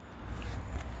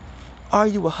Are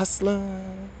you a hustler?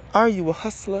 Are you a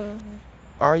hustler?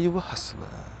 Are you a hustler?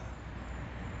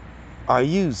 Are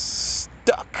you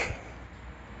stuck?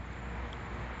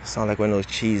 Sound like one of those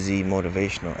cheesy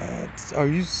motivational ads. Are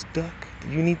you stuck? Do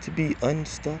you need to be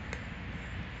unstuck?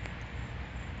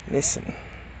 Listen,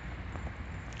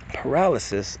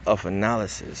 paralysis of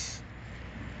analysis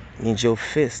means your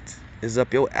fist is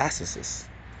up your asses.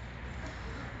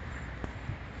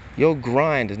 Your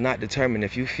grind does not determine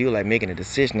if you feel like making a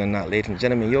decision or not, ladies and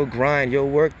gentlemen. Your grind, your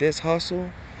work, this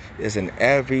hustle is an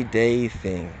everyday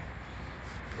thing.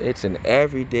 It's an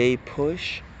everyday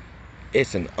push.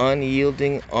 It's an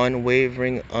unyielding,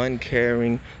 unwavering,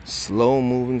 uncaring,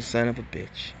 slow-moving son of a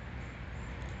bitch.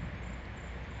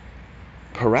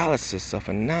 Paralysis of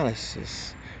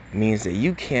analysis means that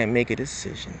you can't make a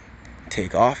decision.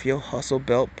 Take off your hustle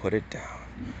belt, put it down.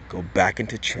 Go back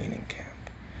into training camp.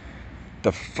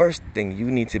 The first thing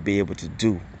you need to be able to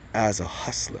do as a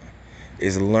hustler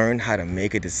is learn how to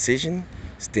make a decision,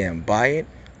 stand by it,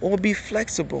 or be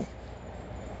flexible.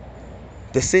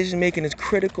 Decision making is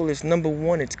critical. It's number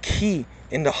one. It's key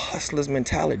in the hustler's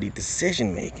mentality,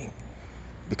 decision making.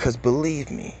 Because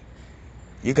believe me,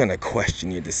 you're going to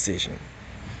question your decision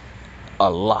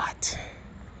a lot.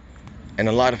 And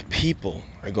a lot of people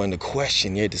are going to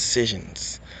question your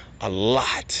decisions a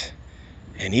lot.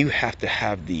 And you have to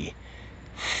have the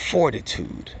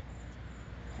fortitude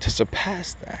to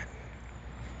surpass that.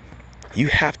 You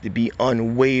have to be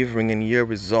unwavering in your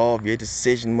resolve. Your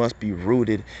decision must be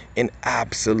rooted in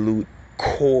absolute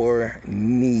core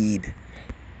need.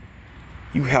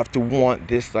 You have to want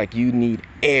this like you need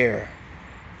air.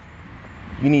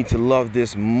 You need to love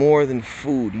this more than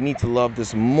food. You need to love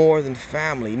this more than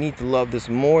family. You need to love this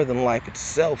more than life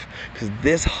itself. Because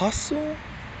this hustle,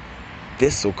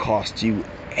 this will cost you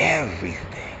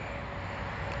everything.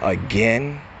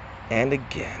 Again and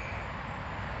again.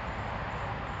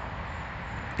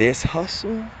 This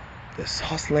hustle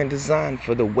ain't designed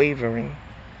for the wavering.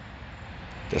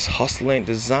 This hustle ain't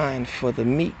designed for the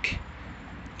meek.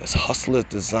 This hustle is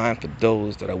designed for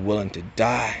those that are willing to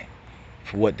die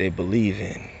for what they believe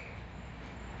in.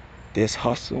 This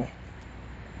hustle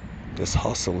is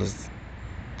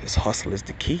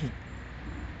the key.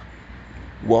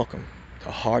 Welcome to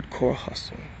Hardcore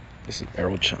Hustle. This is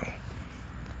Errol Chung.